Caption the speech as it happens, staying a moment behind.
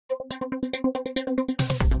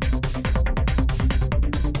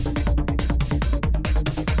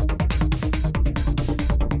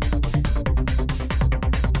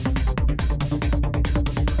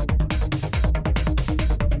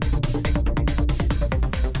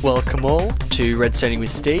Welcome all to Redstoning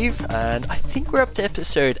with Steve, and I think we're up to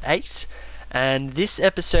episode 8, and this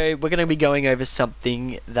episode we're going to be going over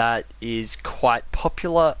something that is quite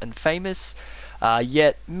popular and famous,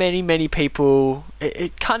 yet many people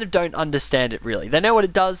it kind of don't understand it really. They know what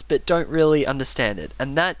it does but don't really understand it,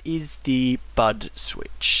 and that is the bud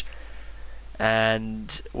switch.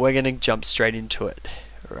 And we're going to jump straight into it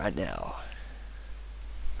right now.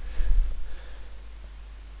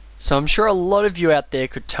 So I'm sure a lot of you out there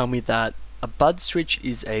could tell me that a bud switch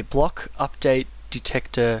is a block update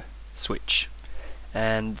detector switch,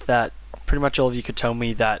 and that pretty much all of you could tell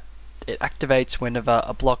me that it activates whenever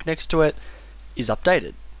a block next to it is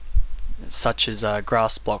updated, such as a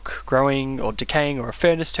grass block growing or decaying, or a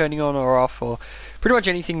furnace turning on or off, or pretty much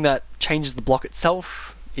anything that changes the block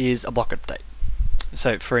itself is a block update.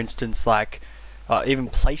 So for instance, like even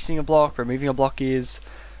placing a block, removing a block is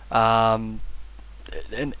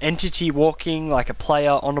an entity walking, like a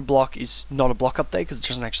player on a block, is not a block update because it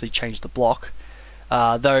doesn't actually change the block,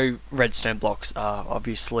 though redstone blocks are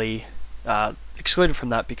obviously excluded from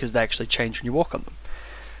that because they actually change when you walk on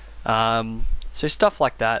them. So stuff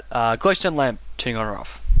like that. Glowstone lamp turning on or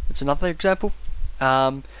off, it's another example.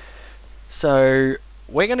 So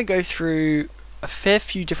we're going to go through a fair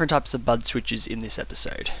few different types of bud switches in this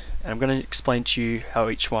episode, and I'm going to explain to you how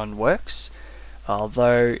each one works.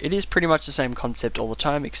 Although it is pretty much the same concept all the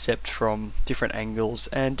time, except from different angles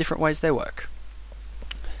and different ways they work.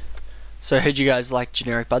 So I heard you guys like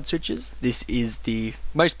generic bud switches. This is the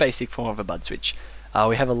most basic form of a bud switch.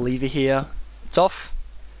 We have a lever here, it's off.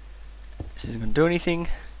 This isn't going to do anything.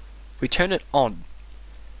 We turn it on.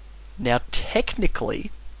 Now technically,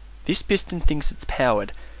 this piston thinks it's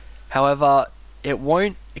powered. However, it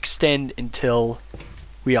won't extend until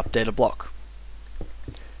we update a block.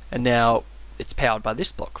 And now it's powered by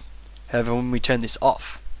this block. However, when we turn this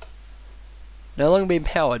off, no longer being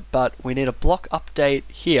powered, but we need a block update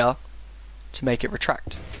here to make it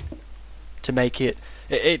retract. To make it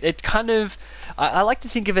kind of, I like to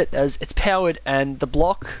think of it as it's powered, and the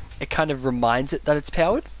block, it kind of reminds it that it's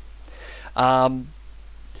powered.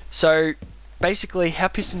 So basically how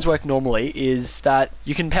pistons work normally is that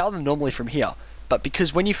you can power them normally from here, but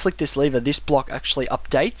because when you flick this lever, this block actually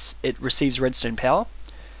updates, it receives redstone power.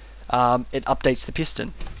 It updates the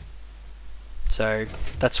piston. So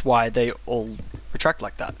that's why they all retract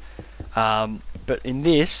like that. But in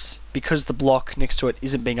this, because the block next to it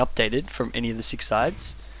isn't being updated from any of the 6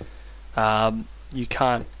 sides, you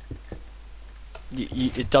can't,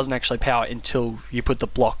 it doesn't actually power until you put the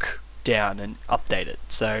block down and update it.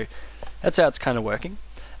 So that's how it's kind of working.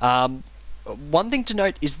 One thing to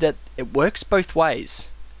note is that it works both ways.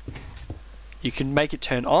 You can make it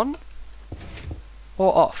turn on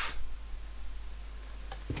or off.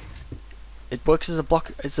 It works as a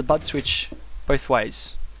block, it's a bud switch both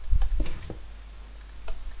ways.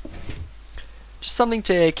 Just something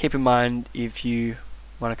to keep in mind if you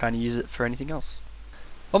want to kind of use it for anything else.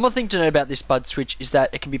 One more thing to know about this bud switch is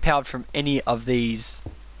that it can be powered from any of these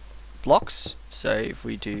blocks. So if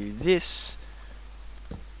we do this,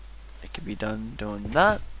 it can be done doing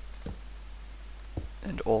that,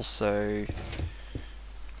 and also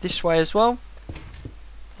this way as well,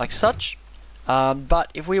 like such.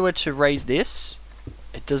 But if we were to raise this,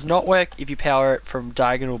 it does not work if you power it from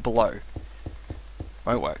diagonal below.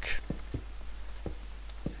 Won't work.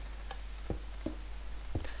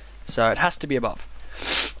 So it has to be above.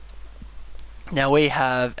 Now we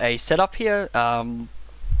have a setup here.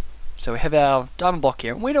 So we have our diamond block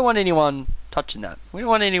here, and we don't want anyone touching that. We don't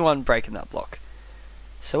want anyone breaking that block.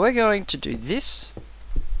 So we're going to do this.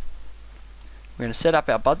 We're going to set up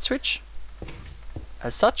our bud switch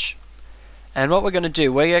as such. And what we're going to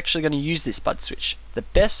do, we're actually going to use this bud switch. The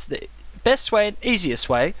best way and easiest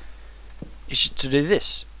way is just to do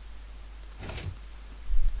this.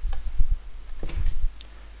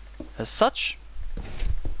 As such.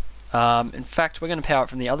 In fact, we're going to power it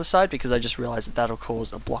from the other side because I just realized that that'll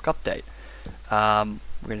cause a block update.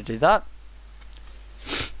 We're going to do that.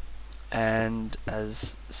 And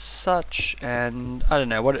as such, and I don't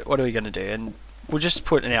know, what are we going to do? And we'll just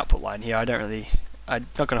put an output line here. I'm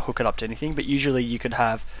not going to hook it up to anything, but usually you could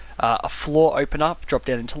have a floor open up, drop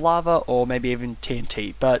down into lava, or maybe even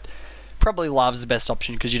TNT, but probably lava is the best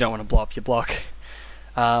option because you don't want to blow up your block.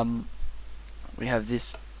 We have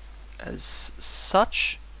this as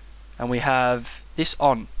such, and we have this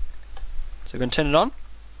on. So we're going to turn it on,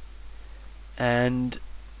 and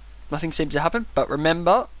nothing seems to happen, but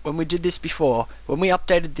remember, when we did this before, when we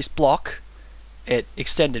updated this block, it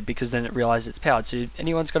extended because then it realized it's powered. So if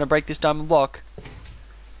anyone's going to break this diamond block,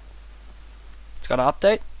 it's going to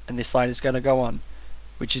update, and this line is going to go on,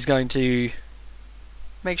 which is going to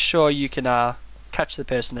make sure you can catch the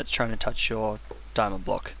person that's trying to touch your diamond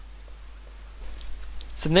block.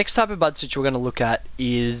 So the next type of bud switch we're going to look at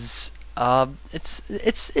is it's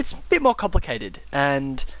a bit more complicated,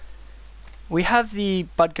 and we have the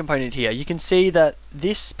bud component here. You can see that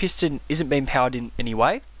this piston isn't being powered in any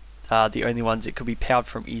way. The only ones it could be powered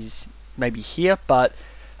from is maybe here, but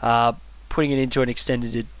putting it into an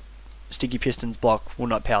extended sticky pistons block will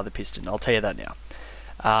not power the piston. I'll tell you that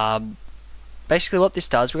now. Basically what this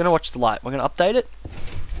does, we're going to watch the light. We're going to update it,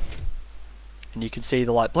 and you can see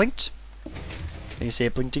the light blinked, and you see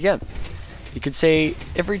it blinked again. You can see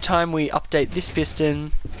every time we update this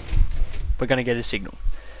piston, we're going to get a signal.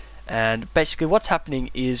 And basically what's happening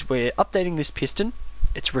is we're updating this piston,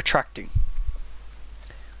 it's retracting.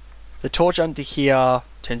 The torch under here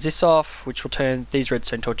turns this off, which will turn these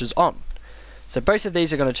redstone torches on. So both of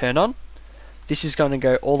these are going to turn on. This is going to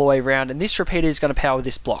go all the way around, and this repeater is going to power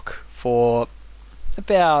this block for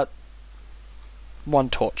about one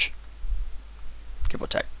torch, give or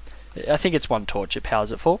take. I think it's one torch it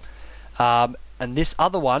powers it for. And this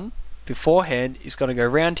other one beforehand is going to go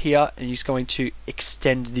around here, and is going to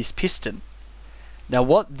extend this piston. Now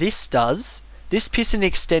what this does, this piston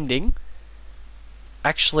extending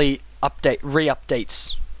actually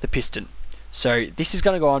re-updates the piston. So this is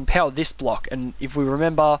going to go on, power this block, and if we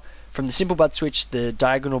remember from the simple bud switch, the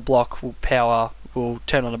diagonal block will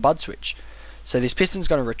turn on a bud switch. So this piston's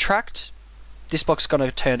going to retract, this block's going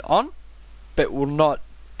to turn on, but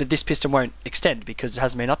this piston won't extend because it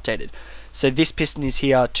hasn't been updated. So this piston is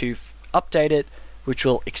here to update it, which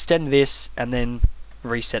will extend this and then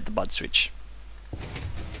reset the bud switch.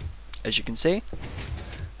 As you can see,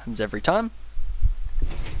 happens every time.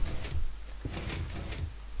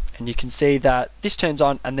 And you can see that this turns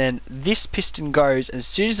on, and then this piston goes, and as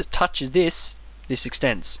soon as it touches this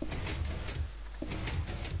extends.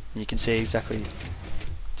 And you can see it's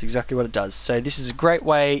exactly what it does. So this is a great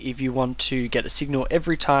way if you want to get a signal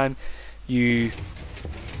every time you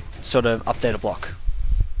sort of update a block.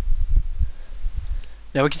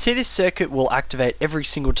 Now we can see this circuit will activate every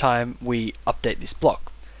single time we update this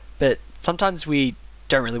block, but sometimes we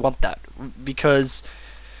don't really want that, because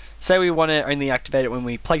say we want to only activate it when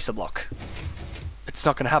we place a block. It's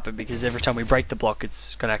not going to happen because every time we break the block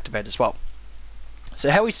it's going to activate as well.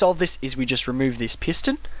 So how we solve this is we just remove this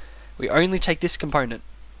piston, we only take this component.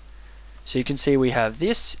 So you can see we have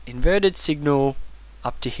this inverted signal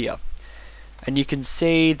up to here, and you can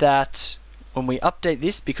see that when we update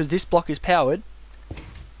this, because this block is powered,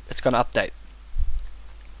 it's going to update.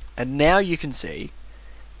 And now you can see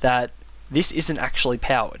that this isn't actually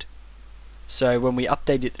powered. So when we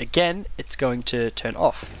update it again, it's going to turn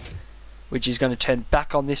off, which is going to turn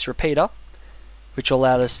back on this repeater, which will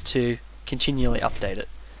allow us to continually update it.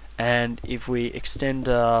 And if we extend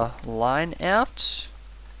a line out,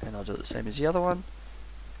 and I'll do it the same as the other one.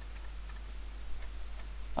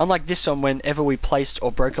 Unlike this one, whenever we placed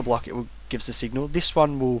or broke a block, it will gives a signal. This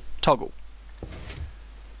one will toggle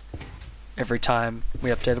every time we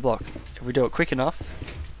update a block. If we do it quick enough,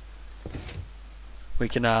 we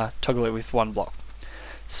can toggle it with one block.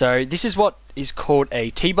 So this is what is called a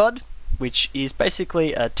T-bud, which is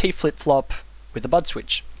basically a T flip-flop with a bud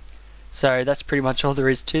switch. So that's pretty much all there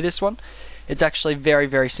is to this one. It's actually very,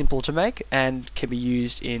 very simple to make and can be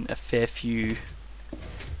used in a fair few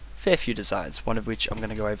designs, one of which I'm going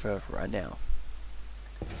to go over right now.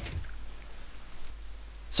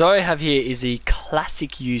 So what I have here is the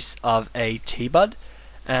classic use of a T-bud,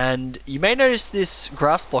 and you may notice this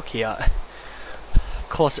grass block here. Of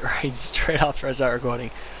course it rains straight after I start recording,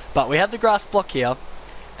 but we have the grass block here,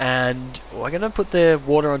 and we're going to put the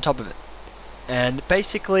water on top of it. And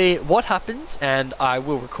basically what happens, and I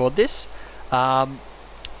will record this,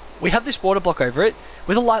 we have this water block over it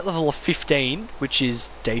with a light level of 15, which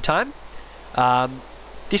is daytime.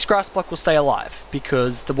 This grass block will stay alive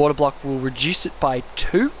because the water block will reduce it by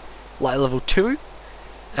 2, light level 2,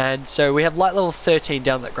 and so we have light level 13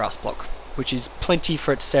 down that grass block, which is plenty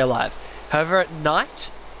for it to stay alive. However, at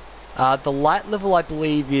night, the light level I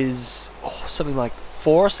believe is something like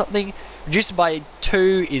 4 or something. Reduced by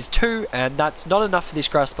 2 is 2, and that's not enough for this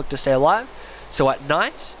grass block to stay alive. So at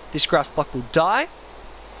night, this grass block will die,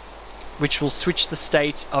 which will switch the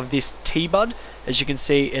state of this T-bud. As you can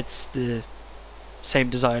see, it's the same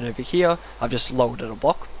design over here. I've just lowered it a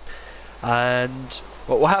block. And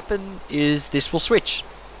what will happen is this will switch.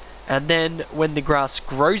 And then when the grass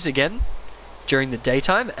grows again during the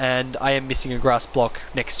daytime, and I am missing a grass block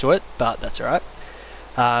next to it, but that's alright.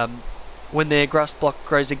 When the grass block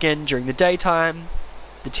grows again during the daytime,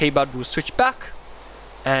 the T-bud will switch back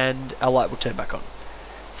and our light will turn back on.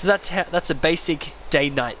 So that's a basic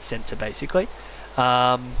day-night sensor basically.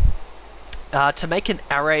 To make an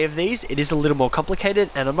array of these, it is a little more complicated,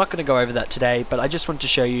 and I'm not going to go over that today, but I just wanted to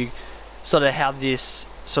show you sort of how this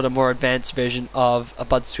sort of more advanced version of a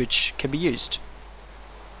bud switch can be used.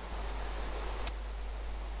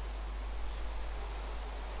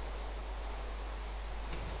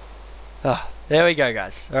 There we go,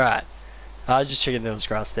 guys. Alright. I was just checking there was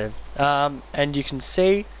grass there. And you can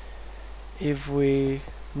see, if we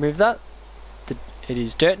remove that, it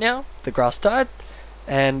is dirt now, the grass died,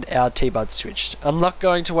 and our T-bud switched. I'm not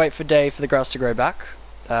going to wait for day for the grass to grow back,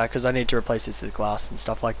 because I need to replace this with glass and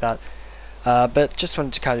stuff like that. But just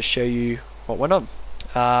wanted to kind of show you what went on.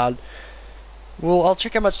 I'll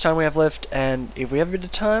check how much time we have left, and if we have a bit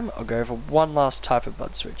of time, I'll go over one last type of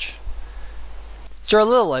bud switch. So we're a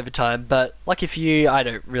little over time, but lucky for you, I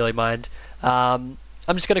don't really mind. I'm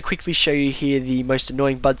just going to quickly show you here the most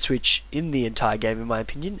annoying bud switch in the entire game, in my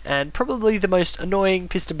opinion, and probably the most annoying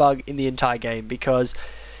piston bug in the entire game, because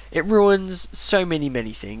it ruins so many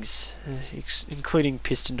things, including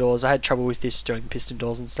piston doors. I had trouble with this doing piston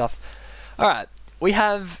doors and stuff. Alright, we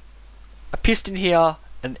have a piston here,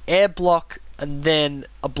 an air block, and then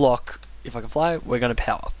a block. If I can fly, we're going to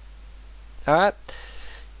power. Alright,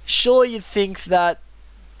 sure, you'd think that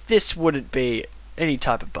this wouldn't be any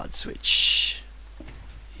type of bud switch.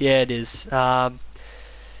 Yeah, it is.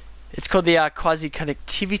 It's called the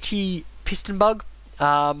quasi-connectivity piston bug,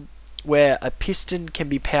 where a piston can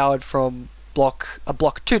be powered from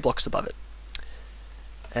two blocks above it.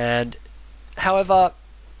 And however,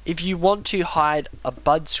 if you want to hide a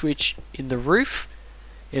bud switch in the roof,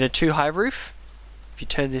 in a too-high roof, if you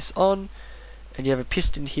turn this on and you have a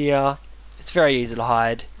piston here, it's very easy to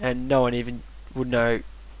hide, and no one even would know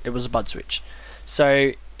it was a bud switch.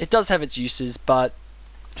 So it does have its uses, but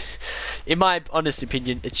in my honest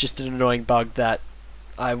opinion, it's just an annoying bug that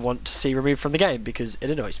I want to see removed from the game because it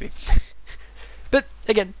annoys me. But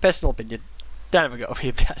again, personal opinion. Don't ever go off me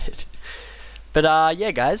about it. But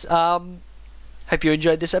yeah, guys. Hope you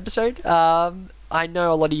enjoyed this episode. I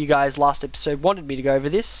know a lot of you guys last episode wanted me to go over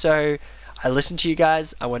this, so I listened to you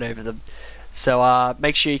guys. I went over them. So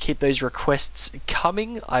make sure you keep those requests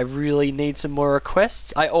coming. I really need some more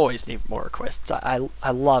requests. I always need more requests. I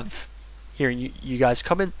love hearing you guys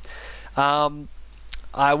comment.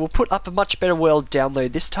 I will put up a much better world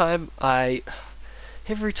download this time.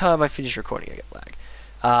 Every time I finish recording I get lag.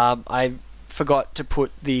 I forgot to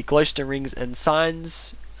put the glowstone rings and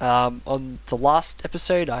signs on the last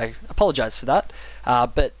episode. I apologize for that.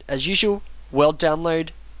 But as usual, world download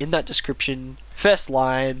in that description, first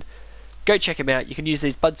line. Go check them out. You can use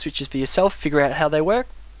these bud switches for yourself, figure out how they work,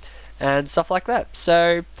 and stuff like that.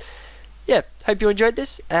 So, yeah, hope you enjoyed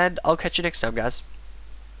this, and I'll catch you next time, guys.